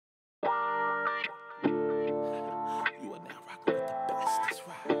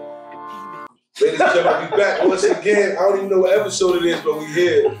Ladies and gentlemen, we back once again. I don't even know what episode it is, but we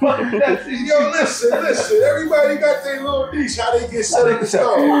here. Yo, listen. Everybody got their little niche, how they get set in the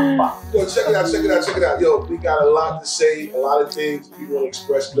stone. Yo, check it out. Yo, we got a lot to say, a lot of things we want to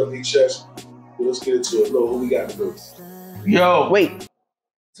express, get off their chest. So let's get into it. Lo, who we got to do? Yo. Wait.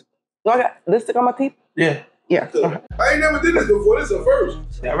 Do I got lipstick on my teeth? Yeah. I ain't never did this before. This is the first.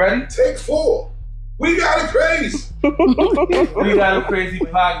 Y'all ready? Take 4. We got it crazy. We got a crazy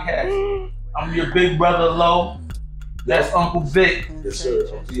podcast. I'm your big brother Lo. That's Uncle Vic. Yes, sir.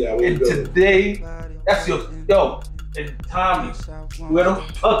 Yeah, and today, that's yo. And Tommy, where the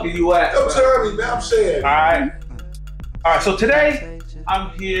fuck are you at? Yo, Tommy, man, I'm saying. All right. So today,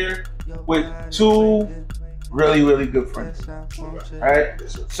 I'm here with 2 really, really good friends. All right.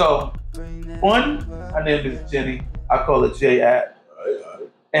 So one, her name is Jenny. I call her J-At. All right.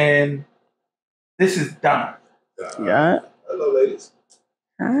 And this is Dine. Yeah. Hello, ladies.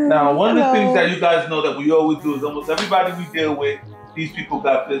 Now, one of the things that you guys know that we always do is almost everybody we deal with, these people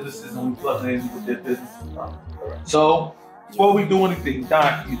got businesses and we plug in with their businesses. So, before we do anything,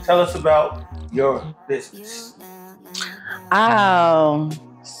 Don, can you tell us about your business?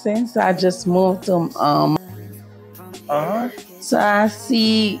 Since I just moved to so I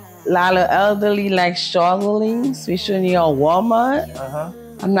see a lot of elderly like struggling, especially on Walmart.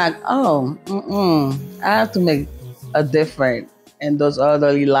 I'm like, I have to make a difference in those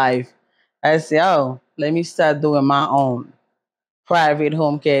elderly life. I say, let me start doing my own private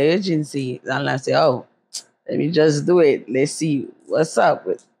home care agency. And I say, let me just do it. Let's see what's up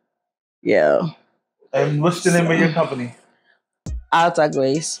with. Yeah. And what's the name of your company?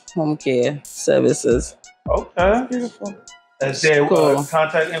 Altergrace Homecare Services. Okay. Beautiful. And there,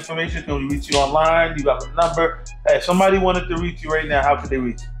 contact information, can we reach you online? You got a number? Hey, if somebody wanted to reach you right now, how could they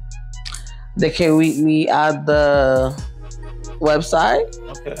reach you? They can reach me at the website,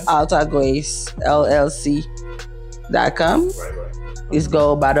 altergracellc.com. Right. It's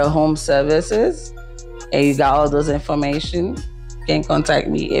go by the home services, and you got all those information. You can contact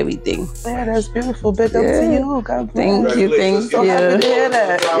me, everything. Yeah, that's beautiful. Big up to you. God bless. Thank you. So happy to hear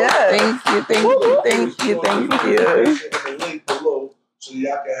that. Yeah. Thank you. And the link below, so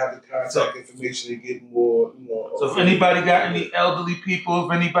y'all can have the contact information and get more, So if anybody got any elderly people,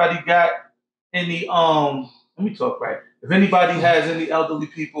 if anybody got any, let me talk right. If anybody has any elderly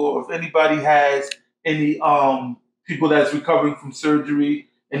people, or if anybody has any people that's recovering from surgery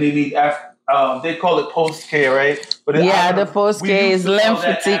and they need they call it post care, right? But the post care is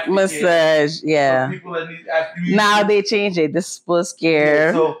lymphatic massage. Yeah. So people that need now they change it. This post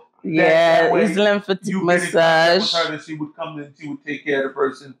care. It's lymphatic massage. She would come in, she would take care of the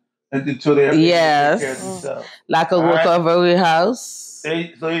person until they have to take care of themselves. Like a recovery house.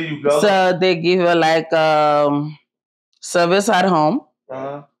 There you go. So they give her like service at home.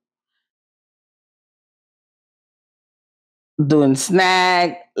 Doing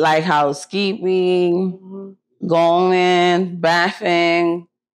snack, like housekeeping, going, bathing,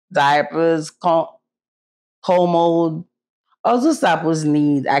 diapers, commode, all those type of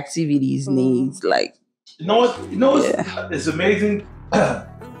activities needs. Like it's amazing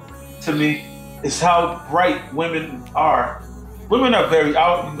to me is how bright women are. Women are very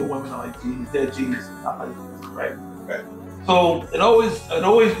out. Women are like genius. They're geniuses, not like this, right? So it always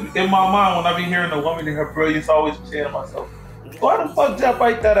in my mind when I be hearing a woman in her brilliance, I always saying to myself, why the fuck did y'all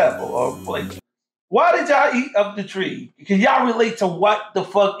bite that apple? Or like, why did y'all eat up the tree? Can y'all relate to what the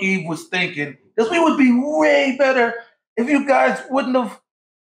fuck Eve was thinking? Because we would be way better if you guys wouldn't have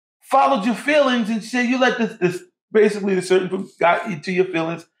followed your feelings and shit. You let this basically the certain food got into your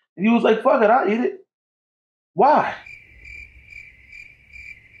feelings, and you was like, fuck it, I'll eat it. Why?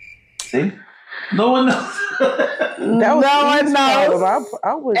 See? No one knows. No one knows.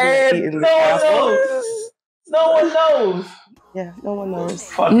 I wasn't eating the apple. No one knows. Yeah, no one knows.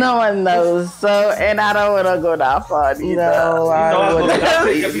 No one knows. So, and I don't want to go that far either. No, I wouldn't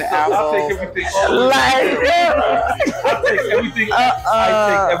eat the apple. I'll take everything. I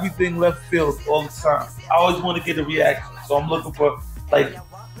take everything left field all the time. I always want to get a reaction, so I'm looking for like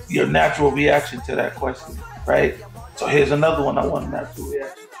your natural reaction to that question, right? So here's another one I want a natural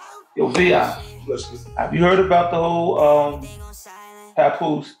reaction. Yo, VI, have you heard about the whole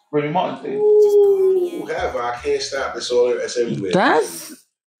Papoose Remy Martin thing? Ooh, I can't stop. It's everywhere. That's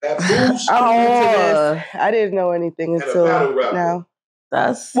Papoose. I didn't know anything until now.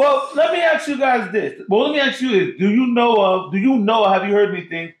 Well, let me ask you guys this. Well, let me ask you this. Do you know, have you heard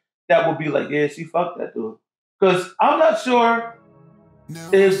anything that would be like, yeah, she fucked that dude? Because I'm not sure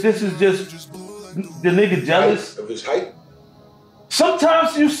if this is just the nigga jealous of his height.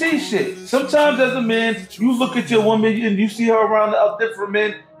 Sometimes you see shit. Sometimes as a man, you look at your woman and you see her around other different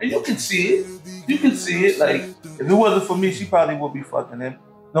men, and you can see it. You can see it. Like, if it wasn't for me, she probably would be fucking him.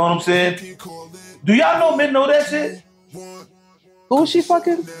 Know what I'm saying? Do y'all know men know that shit? Who she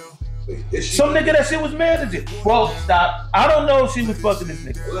fucking? Some nigga that she was managing. Well, stop. I don't know if she was fucking this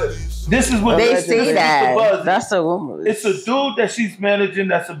nigga. This is what they say that. That's a woman. It's a dude that she's managing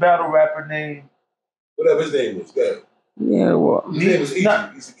that's a battle rapper named. Whatever his name is. Go. Yeah, well. His name was Easy.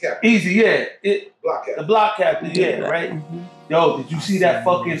 Easy Captain. Easy, yeah. Block Captain. The Block Captain, yeah, right? Yo, did you see that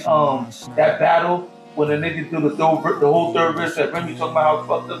fucking, that battle when the nigga threw the whole third verse that Remy talking about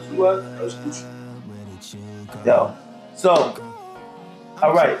how fucked up she was? That was Gucci. Yo, so,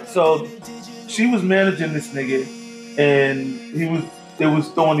 all right, so she was managing this nigga, and they was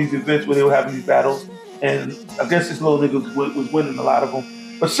throwing these events where they were having these battles, and I guess this little nigga was winning a lot of them.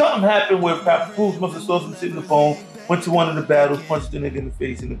 But something happened where Papoose must have saw some shit in the phone, went to one of the battles, punched the nigga in the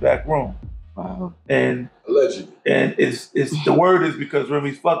face in the back room. Wow. And allegedly. And it's the word is because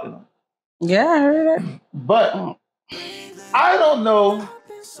Remy's fucking him. Yeah, I heard that. But I don't know.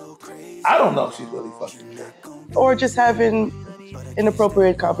 I don't know if she's really fucking him. Or just having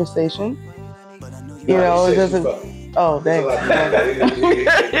inappropriate conversation. You know, it doesn't. Oh, thanks.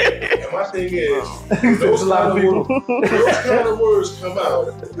 And my thing is, those kind of words come out.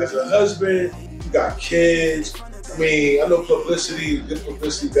 As a husband, you got kids. I mean, I know publicity, good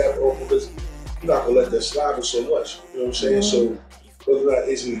publicity, bad publicity. You're not gonna let that slide so much. You know what I'm saying? So whether or not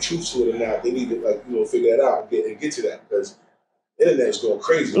there's any truth to it or not, they need to figure that out and get to that, because the internet is going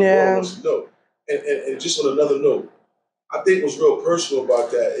crazy. The world wants to know. And just on another note, I think what's real personal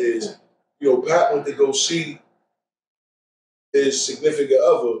about that is, Pat went to go see his significant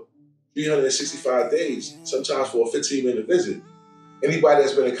other 365 days, sometimes for a 15-minute visit. Anybody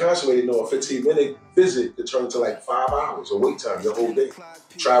that's been incarcerated know a 15-minute visit could turn into like 5 hours of wait time your whole day,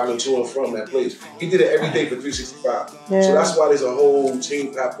 traveling to and from that place. He did it every day for 365. Yeah. So that's why there's a whole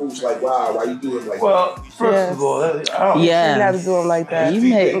team Papoose like, wow, why you do him like that? Well, first of all, you got to do him like that.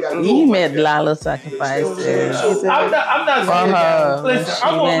 He made Lala sacrifices. I'm not saying that.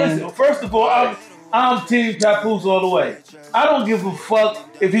 Listen, first of all, I'm team Papoose all the way. I don't give a fuck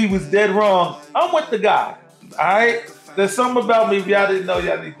if he was dead wrong. I'm with the guy, all right? There's something about me if y'all didn't know,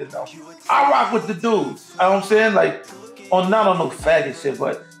 y'all need to know. I rock with the dudes. You know what I'm saying? Like, not on no faggot shit,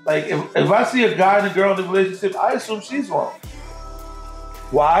 but like if I see a guy and a girl in a relationship, I assume she's wrong.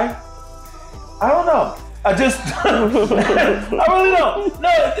 Why? I don't know. I really don't.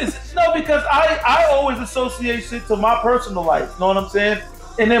 No, because I always associate shit to my personal life. Know what I'm saying?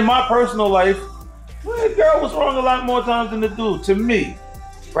 And in my personal life, the girl was wrong a lot more times than the dude, to me.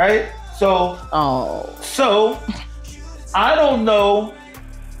 Right? So I don't know.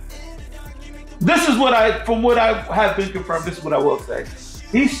 This is from what I have been confirmed, this is what I will say.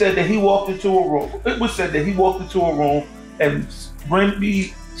 He said that he walked into a room. It was said that he walked into a room and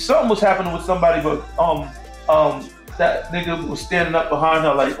something was happening with somebody, but that nigga was standing up behind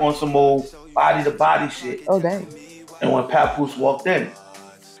her like on some old body to body shit. Oh dang. And when Papoose walked in.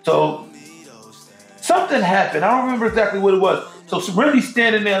 So something happened. I don't remember exactly what it was. So Remy's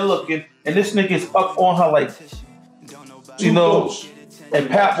standing there looking, and this nigga's up on her like, and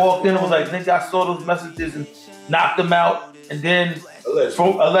Pat walked in and was like, nigga, I saw those messages and knocked him out. And then this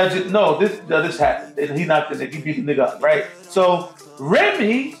happened. And he knocked the nigga, he beat the nigga up, right? So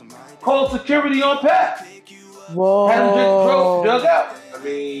Remy called security on Pat. Whoa. Had him drug out. I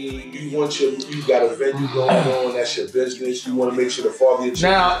mean, you got a venue going on, that's your business. You want to make sure the father of your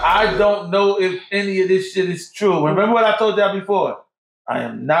children. Now, I don't know if any of this shit is true. Remember what I told y'all before? I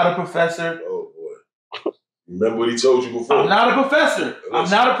am not a professor. Oh boy. Remember what he told you before? I'm not a professor.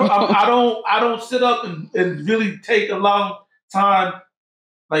 I don't sit up and really take a long time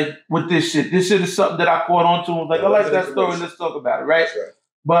like with this shit. This shit is something that I caught on to and was like, I like that story, let's talk about it, right?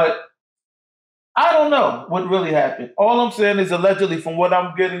 But I don't know what really happened. All I'm saying is allegedly, from what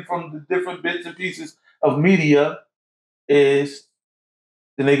I'm getting from the different bits and pieces of media, is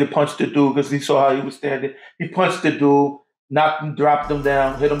the nigga punched the dude because he saw how he was standing. He punched the dude, knocked him, dropped him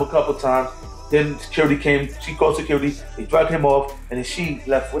down, hit him a couple times. Then security came, she called security, they dragged him off, and then she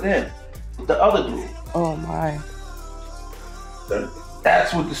left with him, with the other dude. Oh my.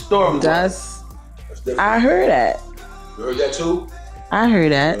 That's what the story was. I heard that. You heard that too? I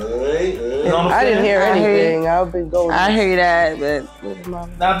heard that. I didn't hear anything. I've been going. I heard that, but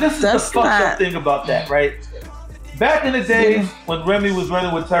now this is the fucked up thing about that, right? Back in the days when Remy was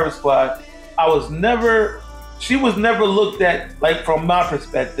running with Terror Squad, she was never looked at, like from my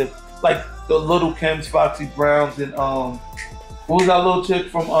perspective, like the Little Kims, Foxy Browns, and what was that little chick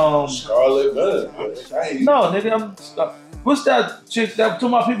from Scarlet Man. No, nigga, what's that chick that to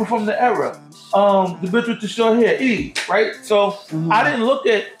my people from the era? The bitch with the short hair, E, right? So I didn't look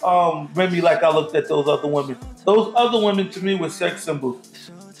at Remy like I looked at those other women. Those other women to me were sex symbols.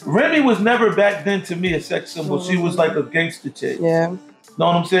 Remy was never back then to me a sex symbol. She was like a gangster chick. Yeah. Know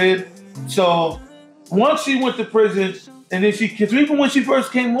what I'm saying? So once she went to prison, and then cause even when she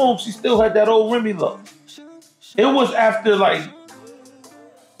first came home, she still had that old Remy look. It was after like,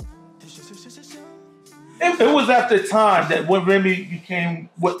 it was after time that when Remy became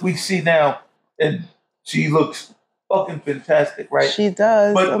what we see now, and she looks fucking fantastic, right? She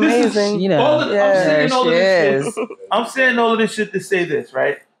does. But amazing. I'm saying all of this shit to say this,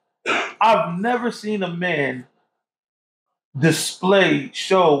 right? I've never seen a man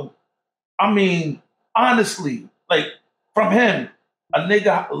show. I mean, honestly, like from him, a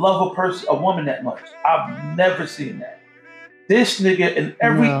nigga love a woman that much. I've never seen that. This nigga in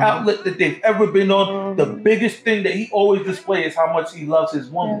every outlet that they've ever been on, the biggest thing that he always displays is how much he loves his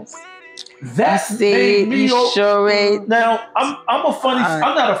woman. Yes. That made me sure. Now I'm not a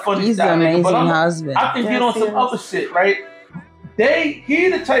funny he's style an amazing nigga, but husband. I can get on some other shit, right? He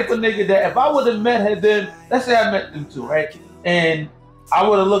the type of nigga that if I would have met her then, let's say I met them two, right? And I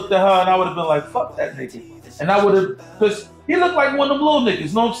would have looked at her and I would have been like, fuck that nigga. And I would have, because he looked like one of them little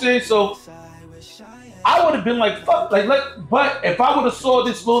niggas, know what I'm saying? So I would have been like, fuck, but if I would have saw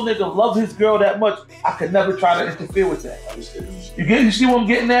this little nigga love his girl that much, I could never try to interfere with that. You see what I'm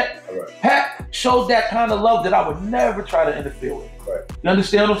getting at? Right. Pat showed that kind of love that I would never try to interfere with. Right. You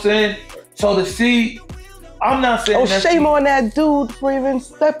understand what I'm saying? Right. So to see, I'm not saying shame on that dude for even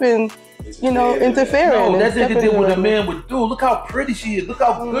stepping, interfering. No, that nigga did what a man would do. Look how pretty she is. Look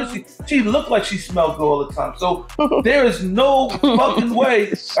how good she looked like she smelled good all the time. So there is no fucking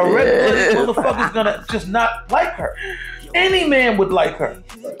way a red-blooded motherfucker's gonna just not like her. Any man would like her.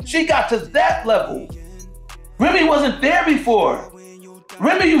 She got to that level. Remy wasn't there before.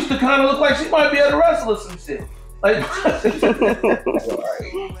 Remy used to kind of look like she might be at a wrestler or some shit. Like,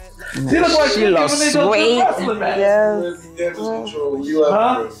 she looked like she was sweet.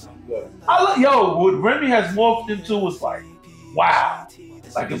 What Remy has morphed into was like, wow.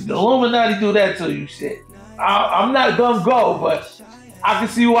 Like if the Illuminati do that to you, shit. I'm not gonna go, but I can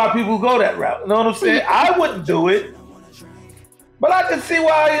see why people go that route. You know what I'm saying? I wouldn't do it, but I can see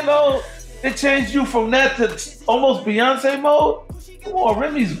why, it changed you from that to almost Beyonce mode. Come on,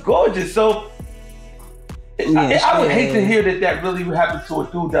 Remy's gorgeous. So I would hate to hear that really happened to a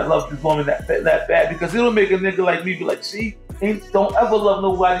dude that loved his woman that bad, because it'll make a nigga like me be like, see, don't ever love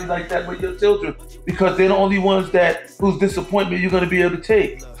nobody like that but your children, because they're the only ones whose disappointment you're gonna be able to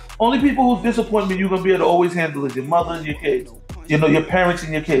take. Only people whose disappointment you're gonna be able to always handle is your mother and your kids. Your parents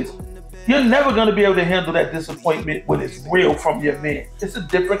and your kids. You're never gonna be able to handle that disappointment when it's real from your man. It's a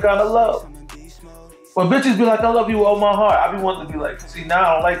different kind of love. When bitches be like, I love you with all my heart, I be wanting to be like, see, now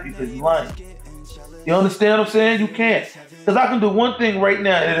I don't like you because you're lying. You understand what I'm saying? You can't. Because I can do one thing right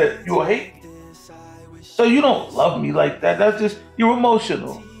now and you'll hate me. So you don't love me like that. That's just, you're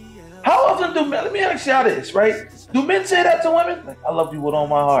emotional. How often do men, let me ask y'all this, right? Do men say that to women? Like, I love you with all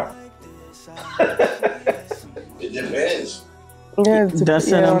my heart. It depends. Yeah, that's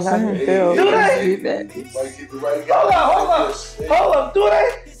what I'm saying. Do they? Hold on. Do they?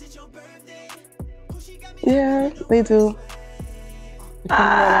 Yeah, they do. Depending on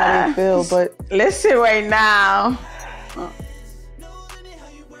how they feel, but listen right now.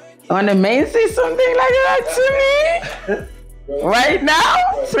 When the man say something like that to me, right now,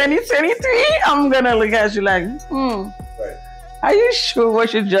 2023, I'm gonna look at you like, are you sure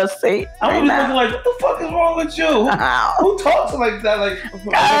what you just say? I'm gonna be like, what the fuck is wrong with you? Who talks like that? Like,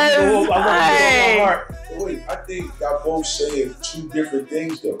 Wait, I think y'all both saying two different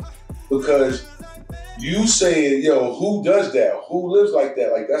things though, because you saying, who does that? Who lives like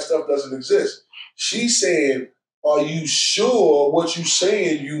that? Like that stuff doesn't exist. She's saying, are you sure what you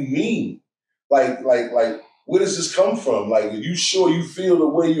saying you mean? Like, where does this come from? Like, are you sure you feel the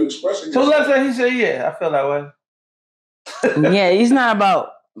way you're expressing yourself? So let's say he said, yeah, I feel that way. Yeah, it's not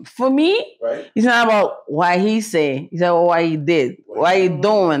about, for me, right? It's not about why he said. It's about what he did, what he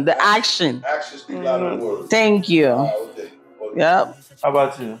doing, the action. Actions speak louder than words. Thank you. Okay. Yep. How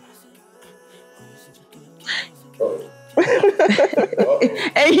about you?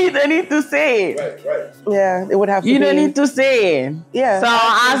 And you don't need to say it. Right. Yeah, it would have to be. You don't need to say it. Yeah. So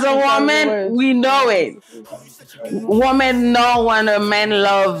as a woman, we know it. Women know when a man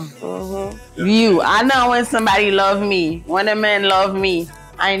love you. I know when somebody love me. When a man love me,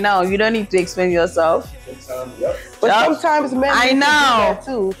 I know. You don't need to explain yourself. But sometimes men I need know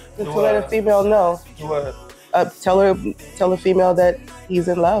to do that too, to let a female know. Tell a female that he's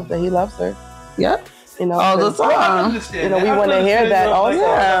in love, that he loves her. Yep. You know, all the Well, I time. understand You know, that. we I wanna hear understand that your, also.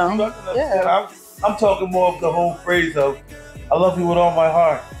 Yeah. I'm talking more of the whole phrase of, I love you with all my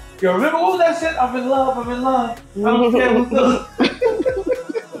heart. Yo, remember what was that shit? I'm in love, I'm in love. I don't care who's love.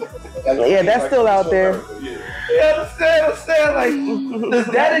 Yeah, that's still out there. You understand what I'm saying? Like, does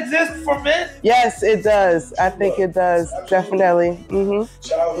that exist for men? Yes, it does. I think it does. Definitely. Mm-hmm.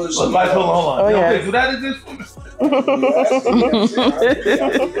 Childhood. But like, hold on. Oh, yeah. Okay, do that exist for men?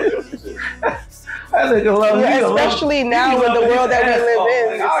 That nigga love me. Especially now in the world that we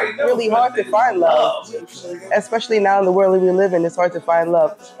live in, it's really hard to find love. Especially now in the world that we live in, it's hard to find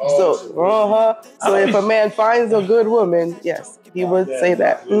love. So if a man finds a good woman, yes, he would say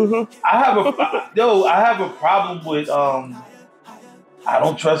that. Mm-hmm. I have a problem with I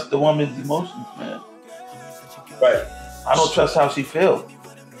don't trust the woman's emotions, man. Right. I don't trust how she feels.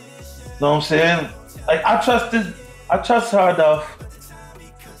 Know what I'm saying? Like I trust her enough.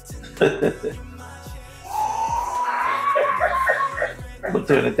 I'm gonna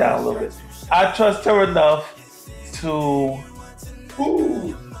turn it down a little bit. I trust her enough to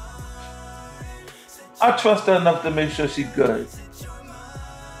make sure she's good.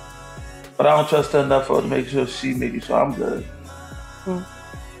 But I don't trust her enough to make sure she making sure I'm good. You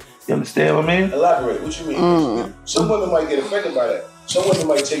understand what I mean? Elaborate. What you mean? Some women might get offended by that. Some women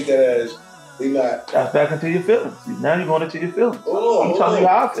might take that as they not. That's back into your feelings. Now you're going into your feelings. I'm telling you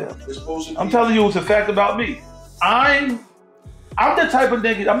how I feel. I'm telling you it's a fact about me. I'm the type of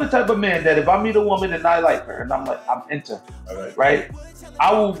nigga, I'm the type of man that if I meet a woman and I like her and I'm into her, right?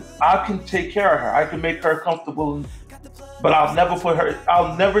 I can take care of her. I can make her comfortable, but I'll never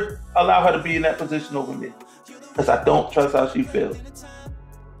allow her to be in that position over me. Because I don't trust how she feels.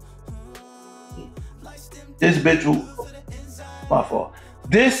 This bitch my fault.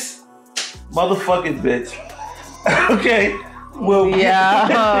 This motherfucking bitch, okay,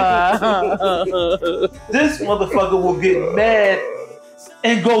 this motherfucker will get mad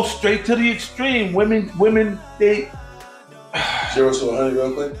and go straight to the extreme. Women, they 0 to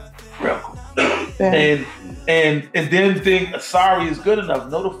 100 real quick. And then think sorry is good enough.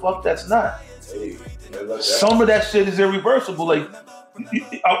 No, the fuck that's not. Hey, some of that shit is irreversible. Like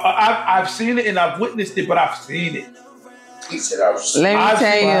I've seen it and I've witnessed it, but I've seen it. He said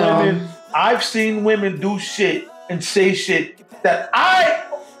I've seen women do shit and say shit that I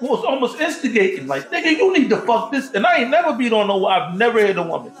was almost instigating. Like, nigga, you need to fuck this. And I ain't never beat on no. I've never hit a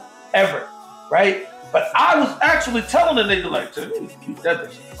woman ever, right? But I was actually telling the nigga like, you that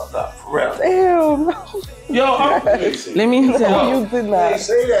bitch fuck up for real. Damn. Yo, let me tell you. Did not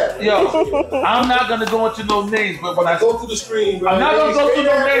say that. Yo, I'm not gonna go into no names, but when I go through the screen, bro, I'm not gonna go through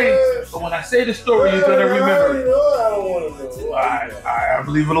no names. But when I say the story, you're gonna remember it. I don't want to know. All right, I'll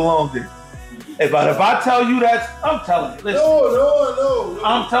leave it alone then. If I tell you that, I'm telling you. Listen, no.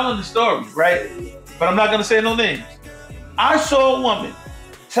 I'm telling the story, right? But I'm not gonna say no names. I saw a woman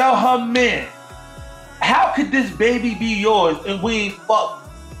tell her man, how could this baby be yours and we ain't fucked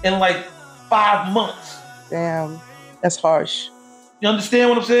in like 5 months? Damn, that's harsh. You understand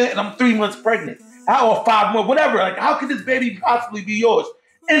what I'm saying? And I'm 3 months pregnant. Or 5 months, whatever. Like, how could this baby possibly be yours?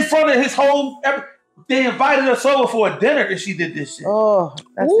 In front of his whole... They invited us over for a dinner and she did this shit. Oh,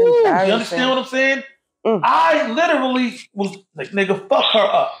 that's embarrassing. You understand what I'm saying? I literally was like, nigga, fuck her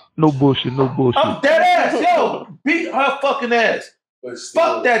up. No bullshit. I'm dead ass, yo. Beat her fucking ass.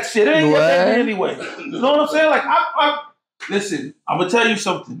 Fuck that shit. It ain't your baby anyway. You know what I'm saying? Like, listen, I'm gonna tell you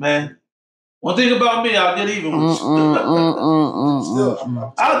something, man. One thing about me, I'll get even with you.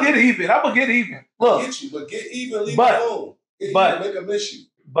 I'll get even. I'm gonna get even. Look, get even. Leave it alone. Make a miss you.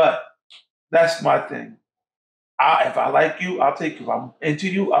 But that's my thing. If I like you, I'll take you. If I'm into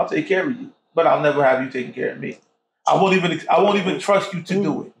you, I'll take care of you. But I'll never have you taking care of me. I won't even trust you to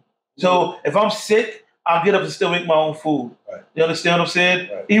do it. So if I'm sick, I'll get up and still make my own food. Right. You understand what I'm saying?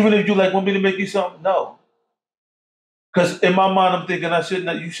 Right. Even if you want me to make you something, no. Because in my mind, I'm thinking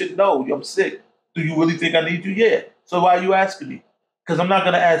you should know I'm sick. Do you really think I need you? Yeah. So why are you asking me? Because I'm not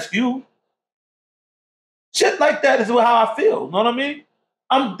gonna ask you. Shit like that is how I feel. You know what I mean?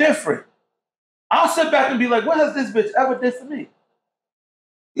 I'm different. I'll sit back and be like, what has this bitch ever did for me?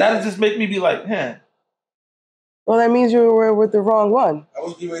 That'll just make me be like, Well, that means you were with the wrong one. I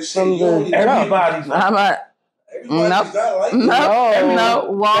was going to say, everybody's not like Wrong.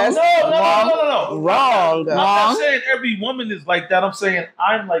 I'm not saying every woman is like that. I'm saying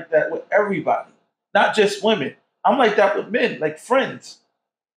I'm like that with everybody, not just women. I'm like that with men, like friends.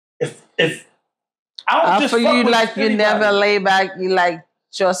 If I don't just for you, like anybody. You never lay back, you like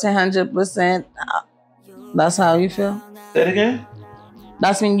trust 100%. That's how you feel. Say it again.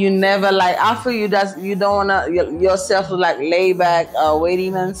 That's when you never like. I feel you. That's you don't wanna yourself to like lay back,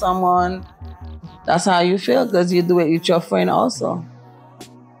 waiting on someone. That's how you feel because you do it with your friend also.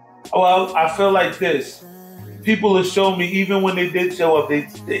 Well, I feel like this. People have shown me, even when they did show up, they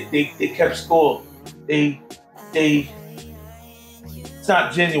kept score. It's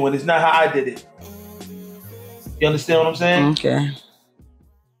not genuine. It's not how I did it. You understand what I'm saying? Okay.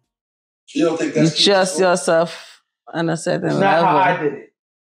 You don't think that's you trust yourself on a certain level. It's not how I did it.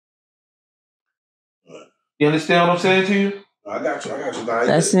 You understand what I'm saying to you? I got you. That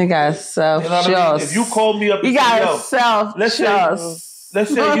nigga self-trust. You know what I mean? If you call me up and you say, got yo, self-trust.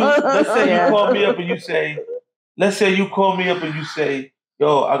 let's say you call me up and you say, let's say you call me up and you say,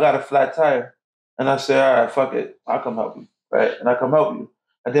 yo, I got a flat tire. And I say, all right, fuck it. I'll come help you. Right? And I come help you.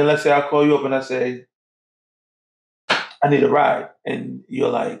 And then let's say I call you up and I say, I need a ride. And you're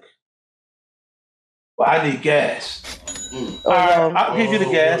like, well, I need gas. All right, I'll give you the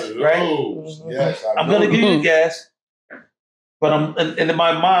gas, right? Yes, I'm going to give you the gas. But and in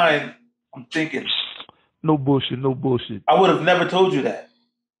my mind, I'm thinking, no bullshit. I would have never told you that.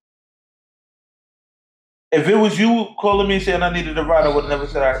 If it was you calling me saying I needed a ride, I would have never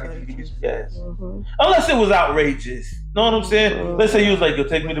said I need to give you some gas. Unless it was outrageous. Know what I'm saying? Let's say you was like, yo,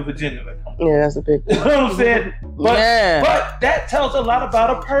 take me to Virginia. Like, yeah, that's a big you know what I'm saying? But that tells a lot about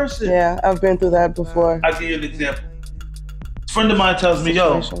a person. Yeah, I've been through that before. I'll give you an example. A friend of mine tells me,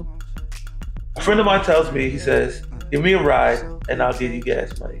 he says, give me a ride and I'll give you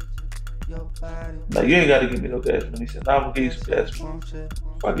gas money. Like, you ain't got to give me no gas money. He said, nah, I'm going to give you some gas money.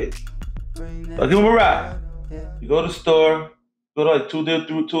 Fuck it. I'll give him a ride. You go to the store, go to like two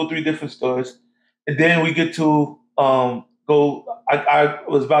or three different stores, and then we get to I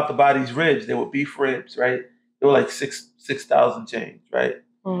was about to buy these ribs. They were beef ribs, right? They were like 6,000 change, right?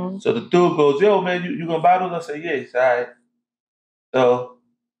 Mm-hmm. So the dude goes, yo, man, you gonna buy those? I say, yeah. He said, all right. So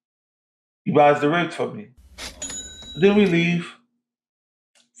he buys the ribs for me. Then we leave.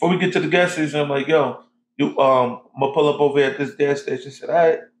 Before we get to the gas station, I'm like, yo, I'm gonna pull up over at this gas station. He said, all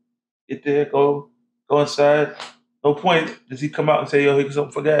right, get there, go inside. No point does he come out and say, yo, here's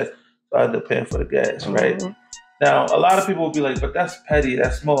something for gas. So I end up paying for the gas, right? Mm-hmm. Now, a lot of people will be like, but that's petty,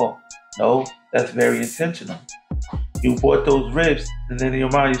 that's small. No, that's very intentional. You bought those ribs, and then in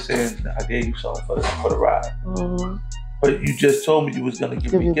your mind you're saying, I gave you something for the ride. Mm-hmm. But you just told me you was gonna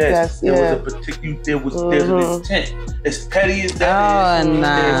give me gas. There was a particular, there's an intent. As petty as that is,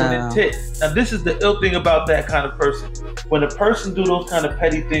 there's an intent. Now this is the ill thing about that kind of person. When a person do those kind of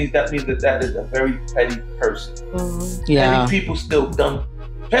petty things, that means that is a very petty person. Mm-hmm. Yeah. Petty people still dumb.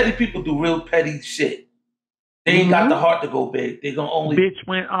 Petty people do real petty shit. They ain't got the heart to go big. They gonna only bitch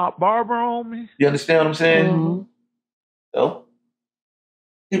went out barber on me. You understand what I'm saying? Mm-hmm. So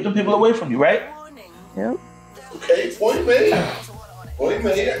keep them people away from you, right? Yep. Okay, point made. Point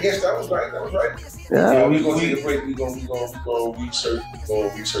made. I guess that was right. Yeah. We're gonna take a break. We're gonna research. We're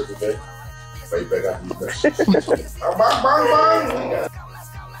gonna research the day. Right back after this.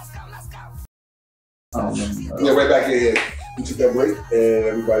 Yeah, right back here. We took that break and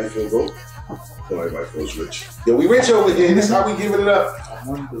everybody feels good. So everybody feels rich. Yeah, we rich over here. This is how we giving it up.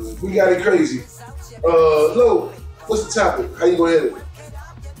 We got it crazy. Lo, what's the topic? How you gonna hit it?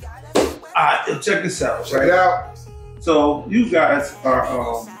 Check this out. Check it out. So you guys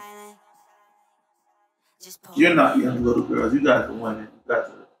are you're not young little girls. You guys are women. You guys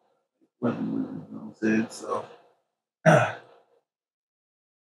are women. You know what I'm saying? So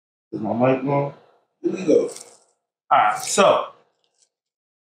is my mic on? Here we go. Alright, so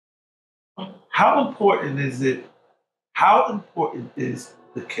how important is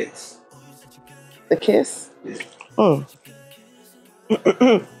the kiss? The kiss? Yeah.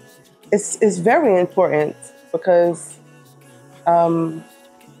 It's very important because the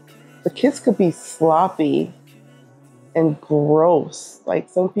kiss could be sloppy and gross. Like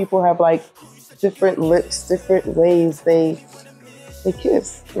some people have like different lips, different ways they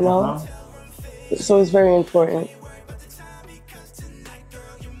kiss, you know? Uh-huh. So it's very important.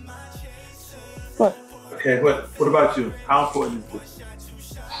 What? Okay, what about you? How important is this?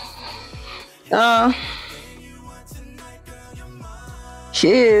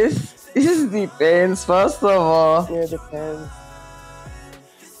 Kiss. It depends, first of all. Yeah, it depends.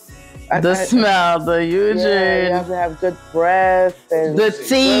 The smell, the urine. Yeah, you have to have good breath and the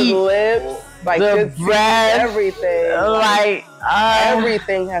teeth, lips, like the breath, everything.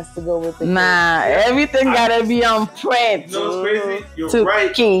 Everything has to go with the kiss. Everything gotta be on print. You know what's crazy? You're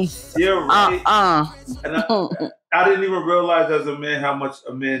right. Kiss. You're right. And I didn't even realize as a man how much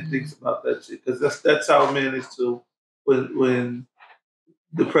a man thinks about that shit. Because that's how a man is too. When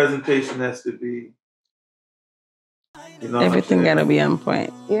the presentation has to be You know, everything gotta be on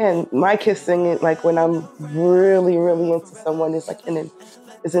point. Yeah, and my kissing, like when I'm really, really into someone, is like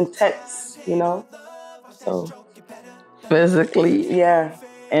it's intense, you know. So physically, yeah,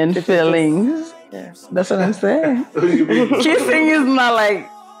 and it's feelings. Just, yeah, that's what I'm saying. Kissing is not like,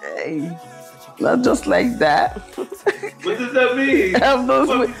 hey, not just like that. What does that mean?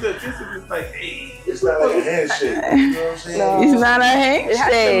 Kissing is like, hey. It's not like a handshake. You know what I'm saying? No. It's not a handshake. It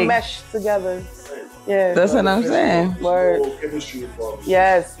has to mesh together. Yeah, that's what I'm saying. Word. Chemistry involved.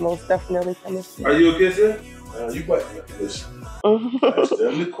 Yes, most definitely chemistry. Are you a kisser? You might listen. That's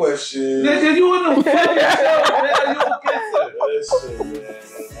them the question. Nigga, you in the fucking show, man. Are you a kisser? Listen, man.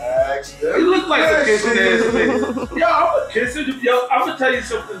 Ask them. You look like a kissing ass nigga. Yo, I'm a kisser. Yo, I'm gonna tell you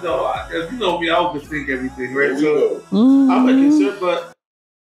something though. You know me, I overthink everything, right? So I'm a kisser, but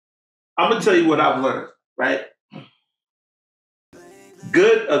I'm gonna tell you what I've learned, right?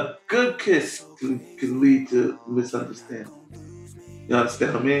 A good kiss can lead to misunderstanding. You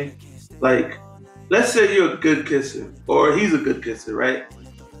understand what I mean? Like, let's say you're a good kisser, or he's a good kisser, right?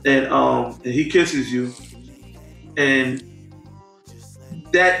 And he kisses you, and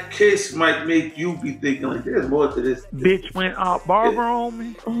that kiss might make you be thinking like, there's more to this. Bitch went out barber on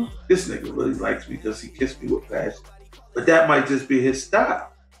me. This nigga really likes me because he kissed me with passion. But that might just be his style.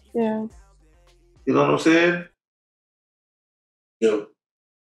 Yeah. You know what I'm saying? Yeah.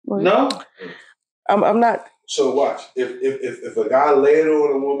 No? I'm not. So watch. If a guy laid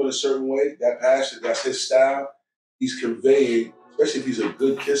on a woman a certain way, that passion, that's his style, he's conveying, especially if he's a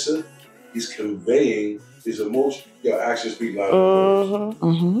good kisser, he's conveying his emotion. Your actions speak louder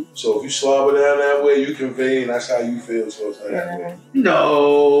than words. So if you slobber down that way, you conveying that's how you feel, so it's like that way.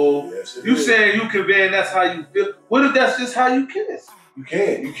 No. Yes, you saying you conveying that's how you feel. What if that's just how you kiss? You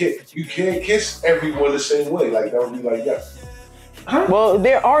can't kiss everyone the same way. Like that would be like yuck. Huh? Well,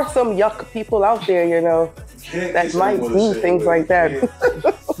 there are some yuck people out there, you know, that might do things like that.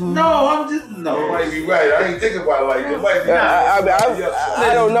 No, I'm just no. You might be right. I ain't thinking about it like that. Might be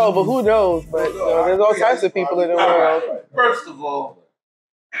I don't know, but who knows? But there's all types of people in the world. First of all,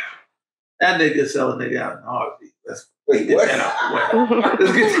 that nigga sell a nigga out in a heartbeat. Let's wait, get what? that out the way.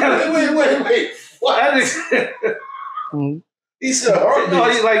 Let's get that out the way. Wait. What? That nigga. He said heartbeat. No,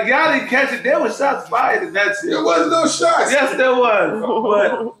 he like y'all didn't catch it. There was shots fired, and that's it. There was no shots. Yes, there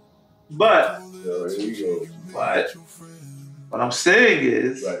was. But Here we go. But what I'm saying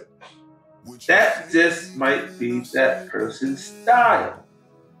is that just might be that person's style.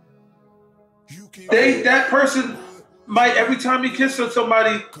 That person might every time he kisses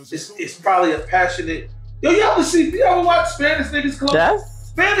somebody, it's probably a passionate. Yo, you ever watch Spanish niggas club? Yes.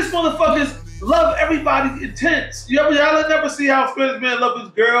 Spanish motherfuckers love everybody intense. Y'all never see how Spanish man love his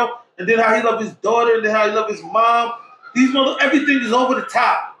girl, and then how he love his daughter, and then how he love his mom. Everything is over the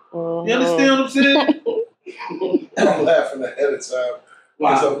top. You understand what I'm saying? I'm laughing ahead of time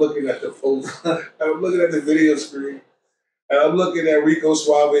because I'm looking at the post. I'm looking at the video screen, and I'm looking at Rico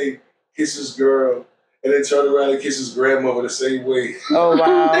Suave kiss his girl, and then turn around and kiss his grandmother the same way. Oh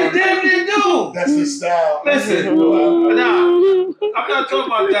wow! They damn near do. That's his style. Listen, I'm not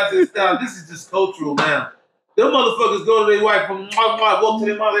talking about that's his style. This is just cultural now. Them motherfuckers go to their wife and walk to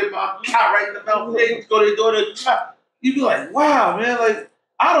their mother, right in the mouth. They go to their daughter. You be like, wow, man. Like,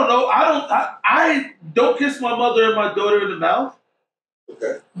 I don't know. I don't kiss my mother and my daughter in the mouth.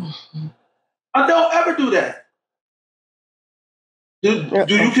 Okay. I don't ever do that. Do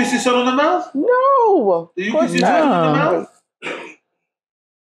you kiss your son in the mouth? No. Do you kiss your son in the mouth?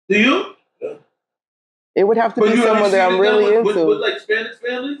 Do you? Yeah. It would have to be someone that I'm really into. With like Spanish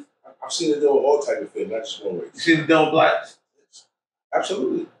families? I've seen it done with all types of films, not just one way. You seen it done with blacks?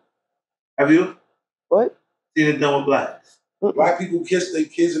 Absolutely. Have you? What? Seen it done with blacks? Black people kiss their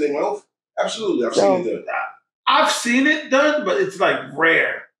kids in their mouth? Absolutely. I've seen it done. I've seen it done, but it's like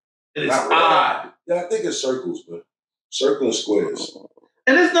rare. And it's odd. Yeah, I think it's circles, but circle and squares.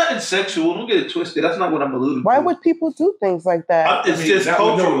 And it's nothing sexual. Don't get it twisted. That's not what I'm alluding to. Why would people do things like that? It's just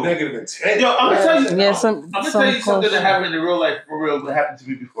cultural. No negative intent. Yo, I'm gonna tell you. Yeah, I'm gonna tell you something that happened in real life for real. That happened to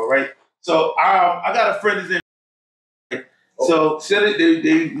me before, right? So I got a friend that's in. So said it.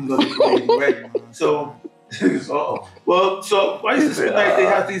 They right? So I used to spend night.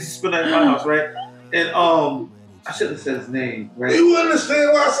 They used to spend night at my house, right? And I shouldn't have said his name, right? You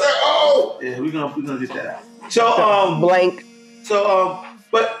understand why I said oh? Yeah, we're gonna get that out. So blank. So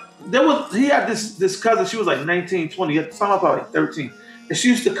but he had this cousin. She was like 19, 20. At the time, I was like 13, and she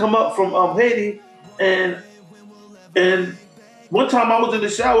used to come up from Haiti, and one time I was in the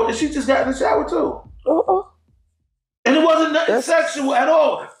shower, and she just got in the shower too. And it wasn't nothing sexual at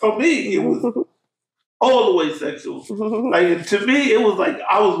all. For me, it was all the way sexual. Like to me, it was like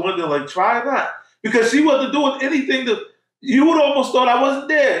I was wondering, like, try it out. because she wasn't doing anything to. You would almost thought I wasn't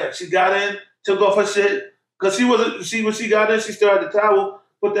there. Like she got in, took off her shit because she wasn't. When she got in, she still had the towel,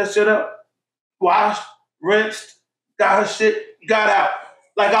 put that shit up, washed, rinsed, got her shit, got out.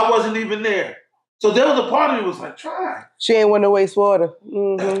 Like I wasn't even there. So there was a part of me was like, try. She ain't want to waste water.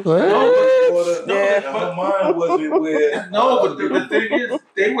 Mm-hmm. Her mind wasn't where. No, but the thing is,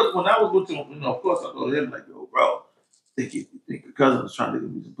 they was when I was with them. Of course, I told him like, yo, bro, think your cousin was trying to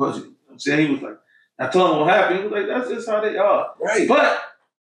give me some pussy. You know what I'm saying? He was like, I told him what happened. He was like, that's just how they are. Right. But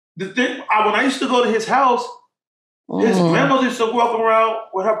the thing, when I used to go to his house, his grandmother used to walk around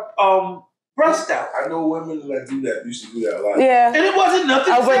with her breast out. I know women that do that. Used to do that a lot. Yeah. And it wasn't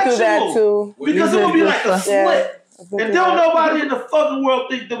nothing sexual. I went through that too. Because it would be like a slit. Yeah. And don't nobody in the fucking world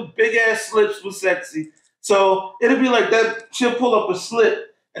think them big ass slits was sexy. So it'd be like that. She'll pull up a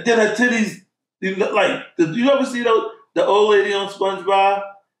slit, and then her titties, like, you ever see the old lady on SpongeBob?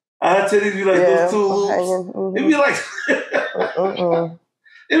 Her titties be like those two loops. It'd be like,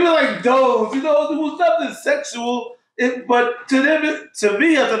 it'd be like those. You know, there was nothing sexual. But to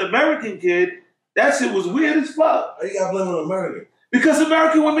me, as an American kid, that shit was weird as fuck. Why you got blame on American? Because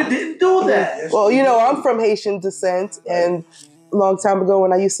American women didn't do that. Well, you know, I'm from Haitian descent, and a long time ago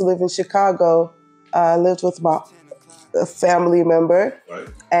when I used to live in Chicago, I lived with a family member,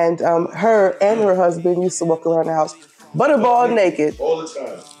 and her and her husband used to walk around the house, butterball naked. All the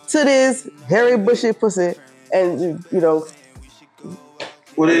time. To this hairy, bushy pussy, and, you know.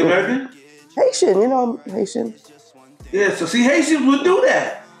 Were they American? Haitian, you know, I'm Haitian. Yeah, so see, Haitians would do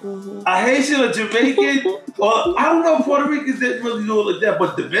that. A Haitian or Jamaican, or I don't know, Puerto Ricans didn't really do it like that,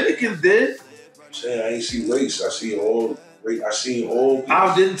 but Dominicans did. I'm saying I ain't see race. I seen all.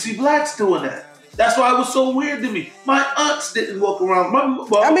 I didn't see blacks doing that. That's why it was so weird to me. My aunts didn't walk around.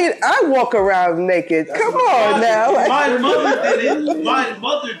 I walk around naked. Come on now. My mother did it. My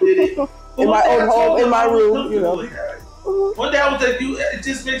mother did it. In my own home, in my room, you know. One day I was like, it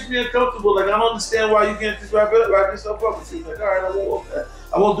just makes me uncomfortable. Like, I don't understand why you can't just wrap yourself up and see, like, all right,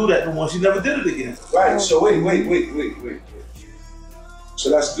 I won't do that no more. She never did it again. Right, so wait.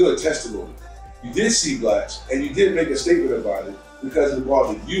 So that's good testimony. You did see blacks, and you did make a statement about it because it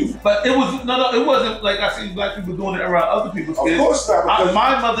bothered you. But it was, it wasn't like I seen black people doing it around other people's kids. Of course not.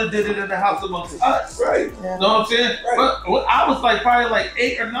 My mother did it in the house amongst us. Right. You know what I'm saying? Right. But I was like probably like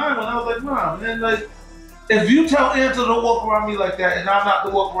 8 or 9 when I was like, Mom. And then like, if you tell Angela to walk around me like that and I'm not to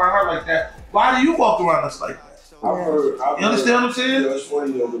walk around her like that, why do you walk around us like that? You understand what I'm saying? It's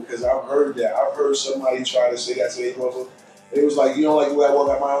funny though because I've heard that. I've heard somebody try to say that to their brother. It was like, you don't like the way I walk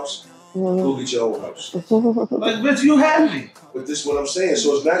out my house? Go get your own house. Like, bitch, you had me. But this is what I'm saying.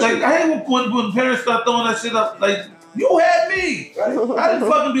 So it's natural. Like, I hate when parents start throwing that shit up. Like, you had me. Right. I didn't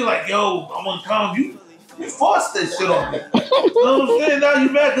fucking be like, yo, I'm gonna come. You forced that shit on me. You know what I'm saying? Now you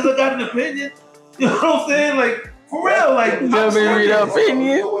mad because I got an opinion. You know what I'm saying? Like, for real, like, you ever read an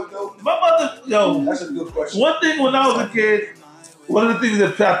opinion? My mother, yo, that's a good question. One thing when I was a kid, one of the things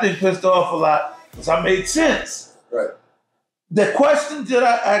that I think pissed off a lot was I made sense. Right. The questions that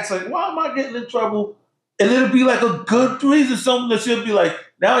I ask, like, why am I getting in trouble? And it'll be like a good reason, something that she'll be like,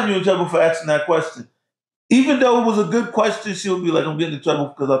 now you're in trouble for asking that question. Even though it was a good question, she'll be like, I'm getting in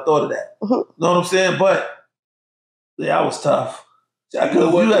trouble because I thought of that. You know what I'm saying? But, yeah, I was tough. You had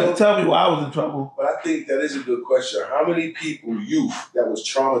to tell me why I was in trouble. But I think that is a good question. How many people, youth, that was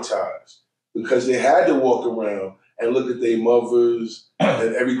traumatized because they had to walk around and look at their mothers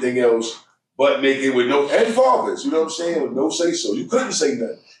and everything else, but naked with and fathers, you know what I'm saying, with no say-so. You couldn't say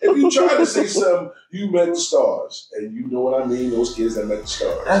nothing. If you tried to say something, you met the stars. And you know what I mean, those kids that met the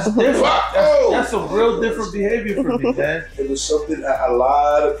stars. That's different. That's a real different behavior for me, man. It was something that a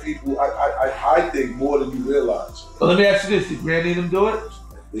lot of people, I think, more than you realize. Well, let me ask you this. Did Granny them do it?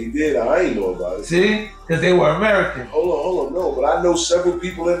 They did. I ain't know about it. See? Because they were American. Hold on. No, but I know several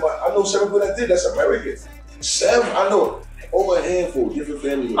people that did. That's American. I know over a handful of different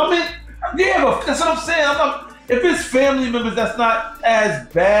family members. I mean, yeah, but that's what I'm saying. If it's family members, that's not as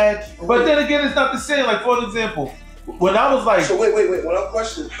bad. But then again, it's not the same. Like, for example, when I was like... So wait. When I'm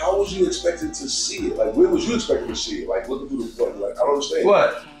questioning, how was you expected to see it? Like, where was you expected to see it? Like, looking through the front? Like, I don't understand.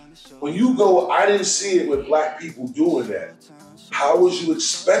 What? When you go, I didn't see it with black people doing that. How was you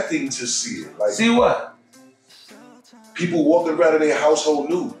expecting to see it? Like, see what? People walking around in their household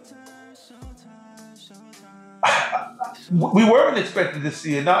nude. We weren't expected to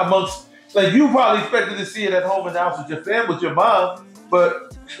see it. Not amongst... Like, you probably expected to see it at home in the house with your family, with your mom,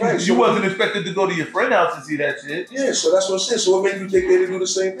 but you wasn't expected to go to your friend's house and see that shit. Yeah, so that's what I'm saying. So what made you think they didn't do the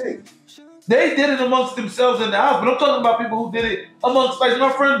same thing? They did it amongst themselves in the house, but I'm talking about people who did it amongst, like,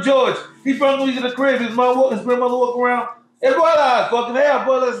 my friend George. He brought me to the crib. His grandmother walked around Hey, boy, fucking hell,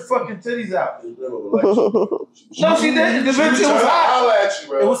 boy, let's fucking titties out. No, she didn't. The bitch, it was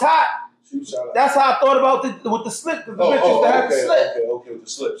hot. It was hot. That's how I thought about with the slip. Because the bitch used to have the slip. Okay, with the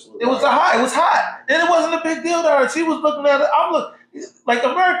slips. It was hot. And it wasn't a big deal to her. She was looking at it. I'm looking, like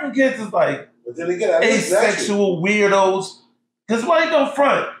American kids is like but then again, asexual weirdos. Because why you go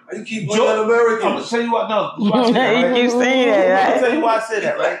front? Why you keep blaming Americans? I'm going to tell you what, no. You keep saying that, right? I'm going to tell you why I said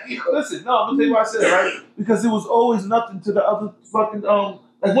that, right? Listen, no, I'm going to tell you why I said that, right? Because there was always nothing to the other fucking,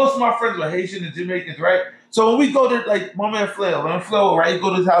 like most of my friends were Haitian and Jamaicans, right? So when we go to, like, my man Flair, right, you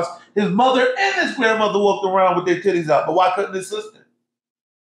go to his house, his mother and his grandmother walked around with their titties out. But why couldn't his sister?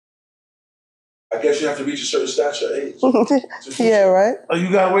 I guess you have to reach a certain stature age. Yeah, right? Oh, you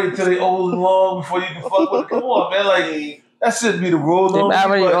got to wait until they old and long before you can fuck with it? Come on, man, like... That shouldn't be the rule.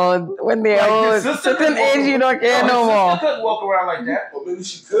 When they're old, certain age, you don't care no more. She couldn't walk around like that. Well, maybe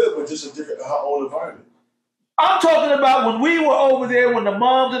she could, but just her own environment. I'm talking about when we were over there, when the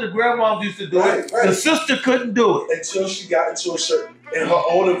moms and the grandmoms used to do it. Right. The sister couldn't do it. Until she got into a certain, in her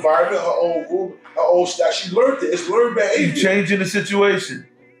own environment, her own room, her own style. She learned it. It's learned behavior. You're changing the situation.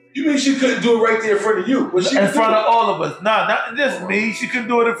 You mean she couldn't do it right there in front of you? In front of all of us. Nah, not just me. She couldn't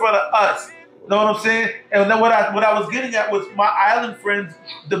do it in front of us. Know what I'm saying? And then what I was getting at was my island friends,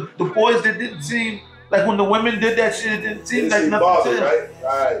 the boys that didn't seem like when the women did that shit, it didn't seem like nothing to them.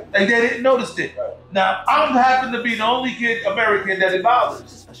 Right. Like they didn't notice it. Right. Now I'm happen to be the only kid American that it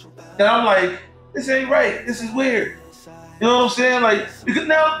bothers. And I'm like, this ain't right. This is weird. You know what I'm saying? Like, because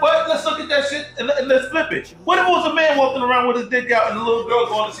now, but let's look at that shit and let's flip it. What if it was a man walking around with his dick out and the little girl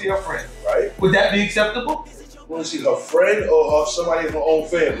going to see her friend? Right. Would that be acceptable? Want to see her friend or somebody in her own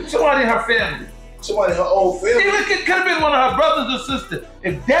family? Somebody in her family. Somebody in her own family? Even it could have been one of her brothers or sisters.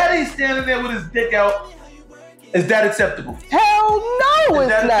 If daddy's standing there with his dick out, is that acceptable? Hell no, it's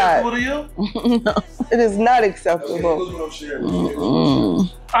not. Is that acceptable to you? No. It is not acceptable. Okay, here's what I'm sharing.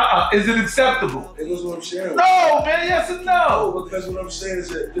 Is it acceptable? Here's what I'm sharing. No, man, yes and no. No, because what I'm saying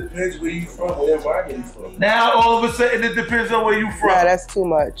is it depends where you from, where environment you from. Now all of a sudden it depends on where you from. Nah, that's too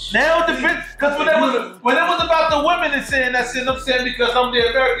much. Now it depends, because when it was about the women and saying that shit, I'm saying because I'm the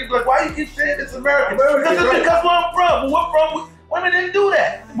American, like why you keep saying it's American? Because it's where I'm from. Where we're from. Women didn't do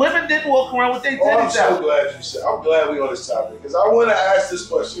that. Women didn't walk around with their titties out. I'm so glad you said. I'm glad we're on this topic because I want to ask this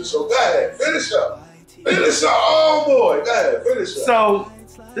question. So go ahead, finish up. Finish up. Oh boy, go ahead, finish up. So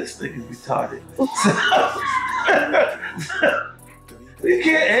this nigga's retarded. You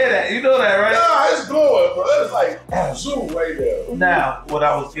can't hear that. You know that, right? Nah, it's going, bro. It's like zoom right there. Now, what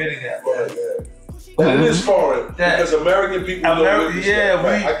I was getting at. But it is foreign because American people don't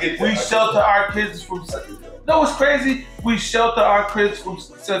we shelter our kids from. No, it's crazy. We shelter our kids from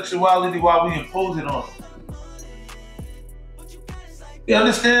sexuality while we impose it on them. You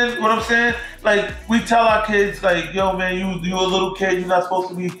understand what I'm saying? Like, we tell our kids, like, yo, man, you a little kid, you're not supposed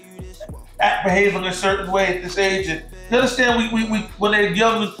to be behaving a certain way at this age. And you understand, we when they're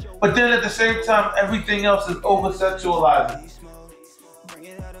young, but then at the same time, everything else is over-sexualizing.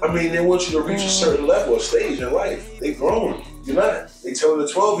 I mean, they want you to reach a certain level, a stage in life. They grown. You're not. They tell the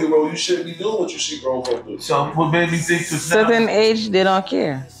 12-year-old you shouldn't be doing what you see grown folks do. So what made me think to certain age they don't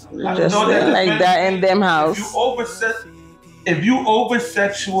care. Just like that in them house. If you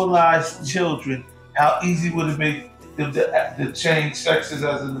over-sexualize children, how easy would it make them to change sexes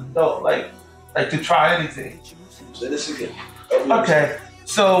as an adult? Like to try anything. Say this again. Okay.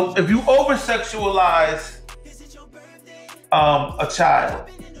 So if you over-sexualize a child.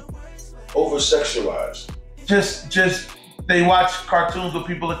 Over-sexualize. Just they watch cartoons where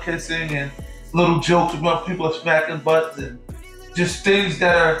people are kissing and little jokes about people are smacking butts and just things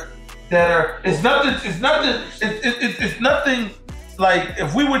that are it's nothing like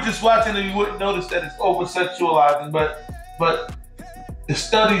if we were just watching it you wouldn't notice that it's over-sexualizing, but the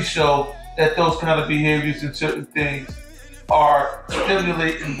studies show that those kind of behaviors and certain things are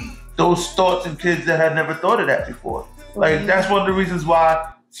stimulating those thoughts in kids that had never thought of that before. Like that's one of the reasons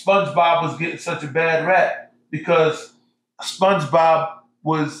why SpongeBob was getting such a bad rap, because SpongeBob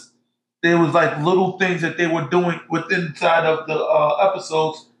there was like little things that they were doing inside of the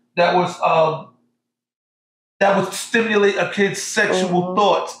episodes that would stimulate a kid's sexual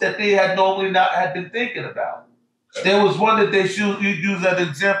thoughts that they had normally not had been thinking about. There was one that they use as an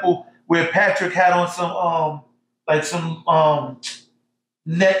example where Patrick had on some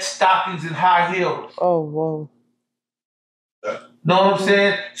net stockings and high heels. Oh, whoa. Know what I'm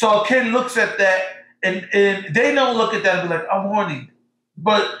saying? So a kid looks at that and they don't look at that and be like, I'm horny.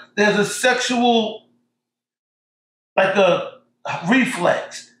 But there's a sexual, like a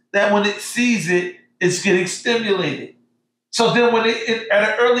reflex that when it sees it, it's getting stimulated. So then when at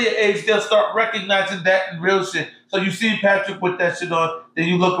an earlier age, they'll start recognizing that in real shit. So you see Patrick with that shit on, then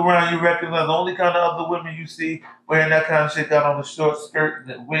you look around, you recognize the only kind of other women you see wearing that kind of shit got on a short skirt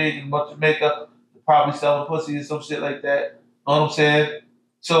and a wig and a bunch of makeup, probably selling pussy or some shit like that. Know what I'm saying?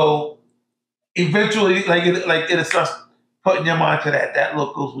 So eventually, it starts putting your mind to that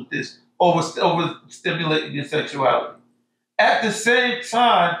look goes with this, over stimulating your sexuality. At the same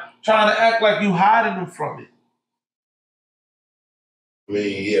time, trying to act like you hiding them from it. I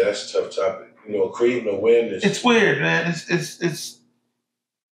mean, yeah, that's a tough topic. You know, creating awareness. It's weird, man. It's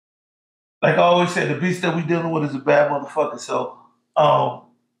like I always say, the beast that we dealing with is a bad motherfucker. So, we're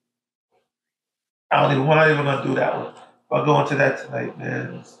not even gonna do that one. I'll go into that tonight,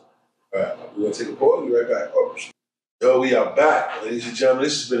 man. All right, we're gonna take a pause. We'll be right back. Oh, yo, we are back, ladies and gentlemen.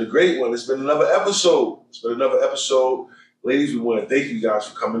 This has been a great one. It's been another episode. Ladies, we want to thank you guys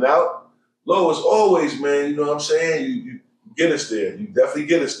for coming out. Lo, as always, man, you know what I'm saying? You get us there. You definitely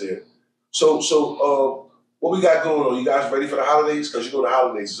get us there. So, what we got going on? You guys ready for the holidays? Because you know the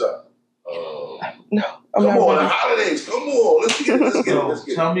holidays is up. No, come on, the holidays. Come on, let's get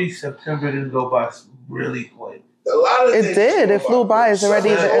it. Tell me September didn't go by really quick. A lot of it did. It flew by. It's already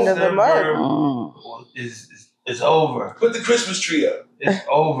the end of the month. It's over. Put the Christmas tree up. It's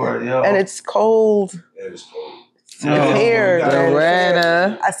over, yo. And it's cold. It is cold. Here,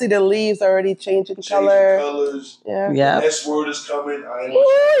 I see the leaves already changing color. Colors. Yeah. The S word is coming. I ain't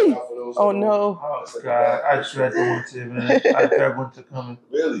watching out for those. Oh no. Oh God, I dread the winter, man. I dread winter coming.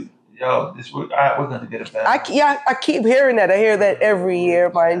 Really? Yo, we're gonna get it bad. I keep hearing that. I hear that every year,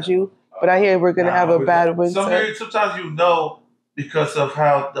 mind you. But I hear we're gonna have a bad winter. Sometimes you know because of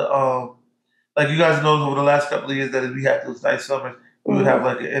how the like you guys know over the last couple of years that we had those nice summers. We would have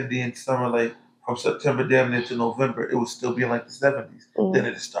like an Indian summer, like from September damn near to November. It would still be in like the 70s. Then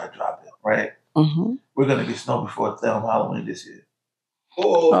it start dropping, right? We're gonna get snow before Halloween this year.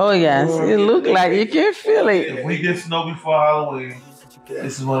 Oh yes, it look like you can feel it. If we get snow before Halloween,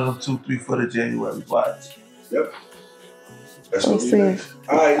 this is one of them 2-3 foot of January vibes. Yep. That's what see.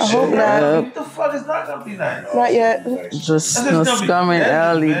 All right, I hope not. What the fuck is not gonna be nice? Not yet. The snow's coming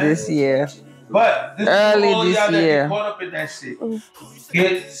early this year. But this early this year. Caught up in that shit.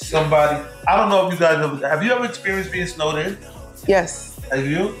 Get somebody. I don't know if you guys have you ever experienced being snowed in? Yes. Have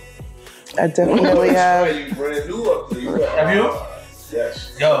you? I definitely have. You brand new up there. Have you?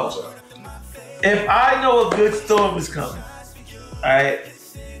 Yes. Yo, if I know a good storm is coming, all right,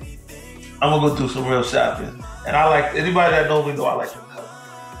 I'm gonna go do some real shopping. And I like anybody that knows me know I like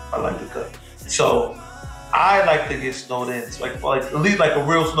to cut. So I like to get snowed in. It's like at least like a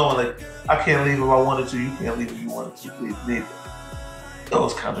real snow. Like I can't leave if I wanted to. You can't leave if you wanted to. Please leave.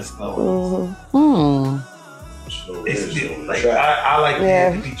 Those kind of snow. It's like I like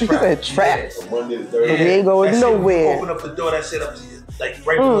to be trapped. Trapped. From Monday to Thursday. We ain't going nowhere. Open up the door. That shit up to you. Like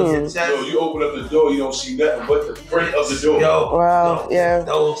right below your chest. Yo, you open up the door, you don't see nothing but the print of the door. Yo, wow, yeah.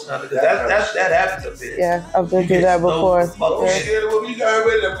 Those kind of that happens up there. Yeah, I've been through that before. Oh shit, well, you got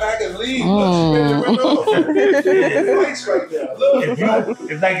ready to pack and leave. Ready to run off. Lights right now. Look.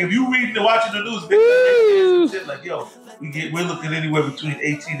 If you reading and watching the news, shit like yo, we're looking anywhere between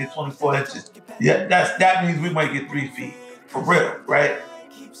 18 and 24 inches. Yeah, that means we might get 3 feet for real, right?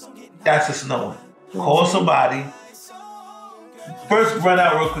 That's a snowing. Call somebody. First, run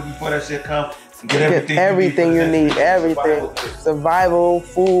out real quick before that shit comes. Get everything you need. Everything. Survival,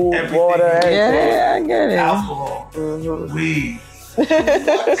 food, water, everything. Yeah, I get it. Alcohol, weed,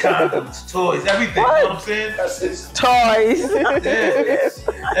 condoms, toys, everything. What? You know what I'm saying? Toys. Yeah,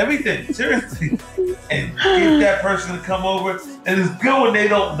 everything. Seriously. And get that person to come over. And it's good when they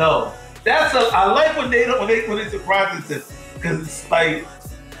don't know. I like when they surprise us because it's like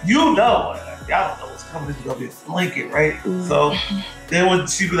y'all don't know what's coming. This is gonna be a blanket, right? So then when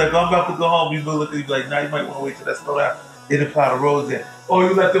she be like, I'm about to go home, you go look at you like, nah, you might want to wait till that snow out. They didn't plow the roads in. Or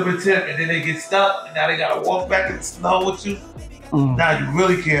you let them attempt and then they get stuck and now they gotta walk back in the snow with you. Now you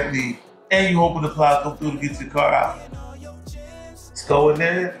really can't leave. And you hoping the plow come through to get your car out. Let's go in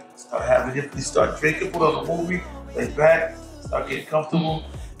there, start having it, start drinking, put on a movie, lay back, start getting comfortable,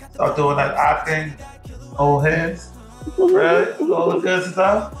 start doing that eye thing, hold hands, right? All the good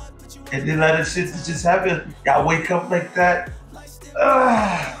stuff. And then let that shit just happen. Y'all wake up like that.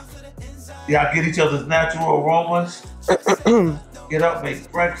 Y'all get each other's natural aromas. Get up,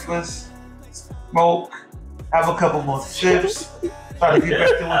 make breakfast, smoke, have a couple more sips. Try to get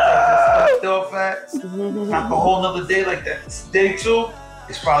back to what y'all just left off at. Knock a whole nother day like that. Day 2,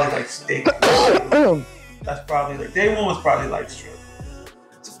 it's probably like steak. That's probably like, day 1 was probably like shrimp.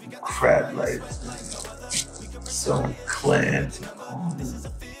 Crab legs, some clams.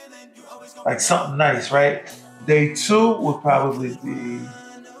 Like something nice, right? Day 2 would probably be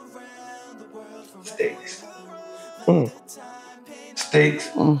steaks. Steaks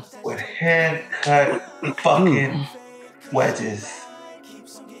with hand-cut fucking wedges.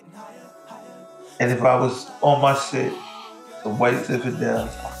 And if I was on my shit, some white Zinfandel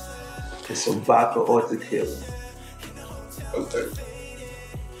and some vodka or tequila. Okay.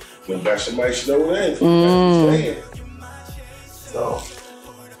 When got somebody know that. So,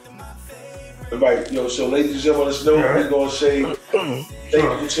 everybody, so ladies and gentlemen, let's know we're gonna say thank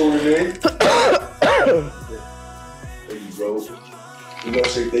you for tuning in. There you go. We're gonna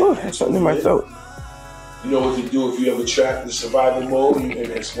say thank you. That's something in my throat. You know what to do if you ever trapped in survival mode and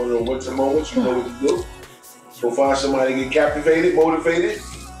it's one of the winter moments. You know what to do. Go find somebody to get captivated, motivated.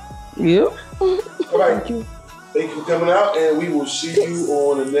 Yep. All right. Thank you for coming out, and we will see you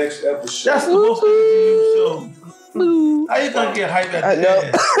on the next episode. That's the most you show. How you gonna get hyped at the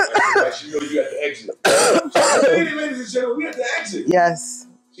end? Actually, you got the exit. Ladies and gentlemen, we got the exit. Yes.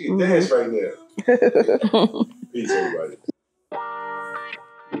 She can dance right now. Peace, everybody.